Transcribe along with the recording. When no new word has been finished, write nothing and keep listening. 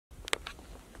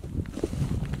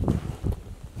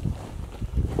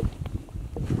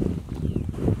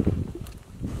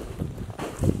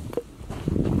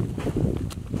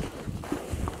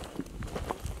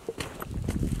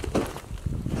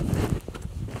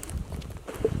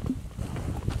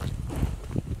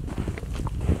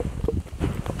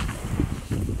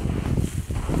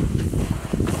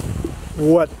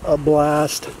What a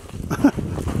blast.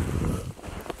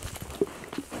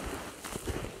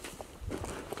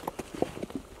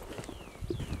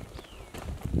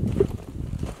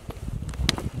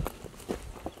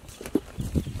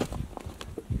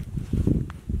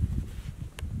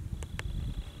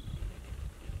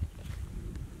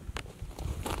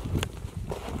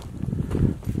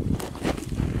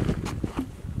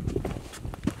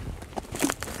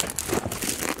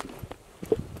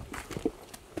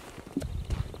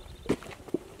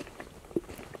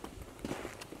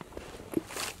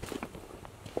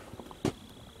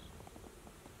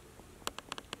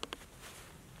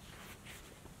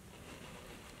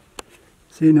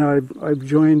 See, now I've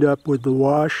joined up with the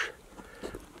wash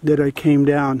that I came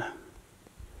down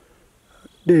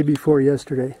day before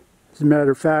yesterday. As a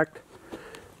matter of fact,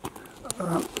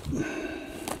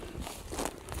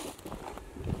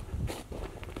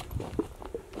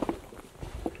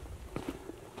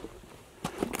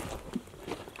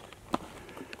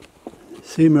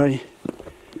 see my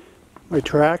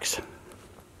tracks?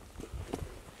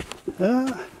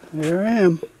 There I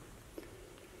am.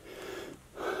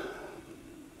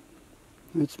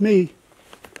 It's me.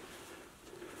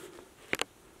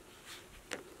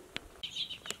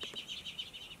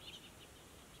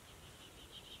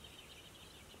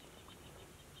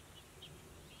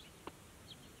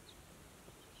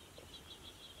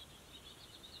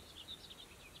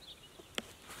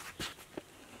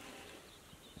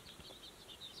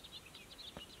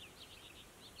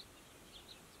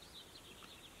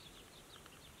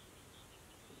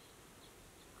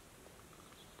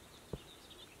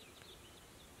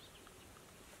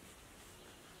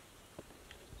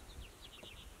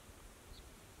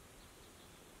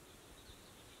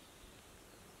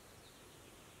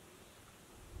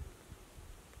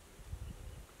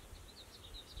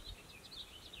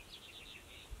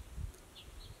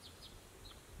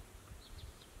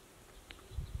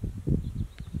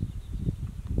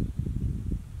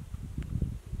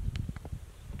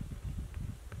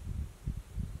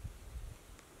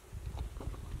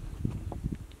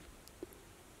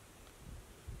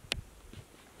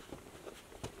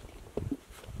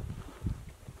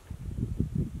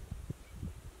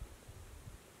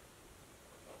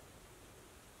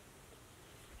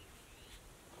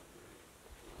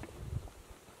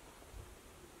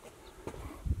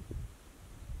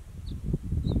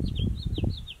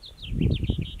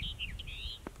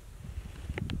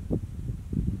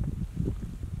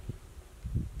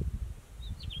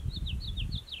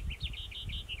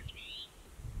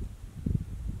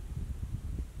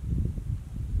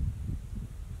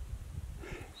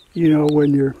 You know,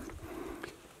 when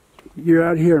you're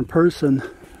out here in person,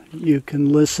 you can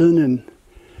listen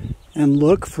and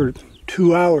look for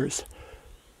 2 hours.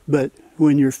 But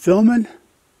when you're filming,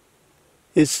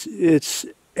 it's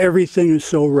everything is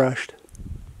so rushed.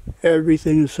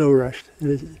 Everything is so rushed.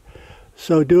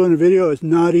 So doing a video is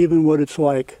not even what it's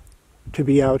like to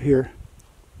be out here.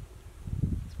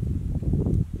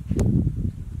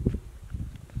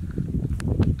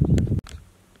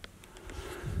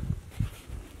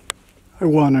 I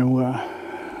want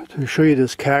to show you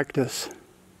this cactus.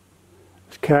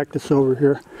 This cactus over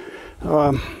here.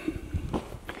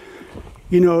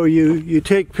 You know, you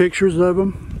take pictures of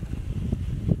them,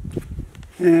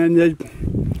 and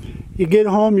you get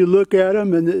home, you look at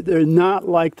them, and they're not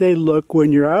like they look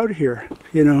when you're out here,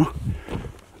 you know.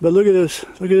 But look at this.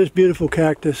 Look at this beautiful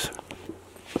cactus.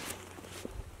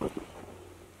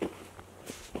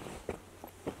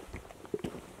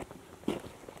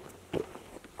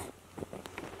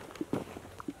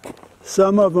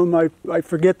 Some of them, I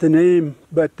forget the name,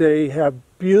 but they have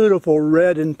beautiful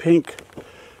red and pink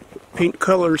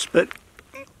colors. But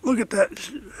look at that.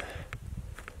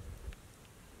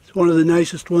 It's one of the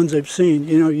nicest ones I've seen.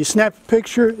 You know, you snap a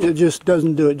picture, it just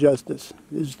doesn't do it justice.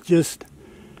 It's just,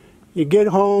 you get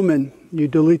home and you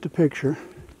delete the picture.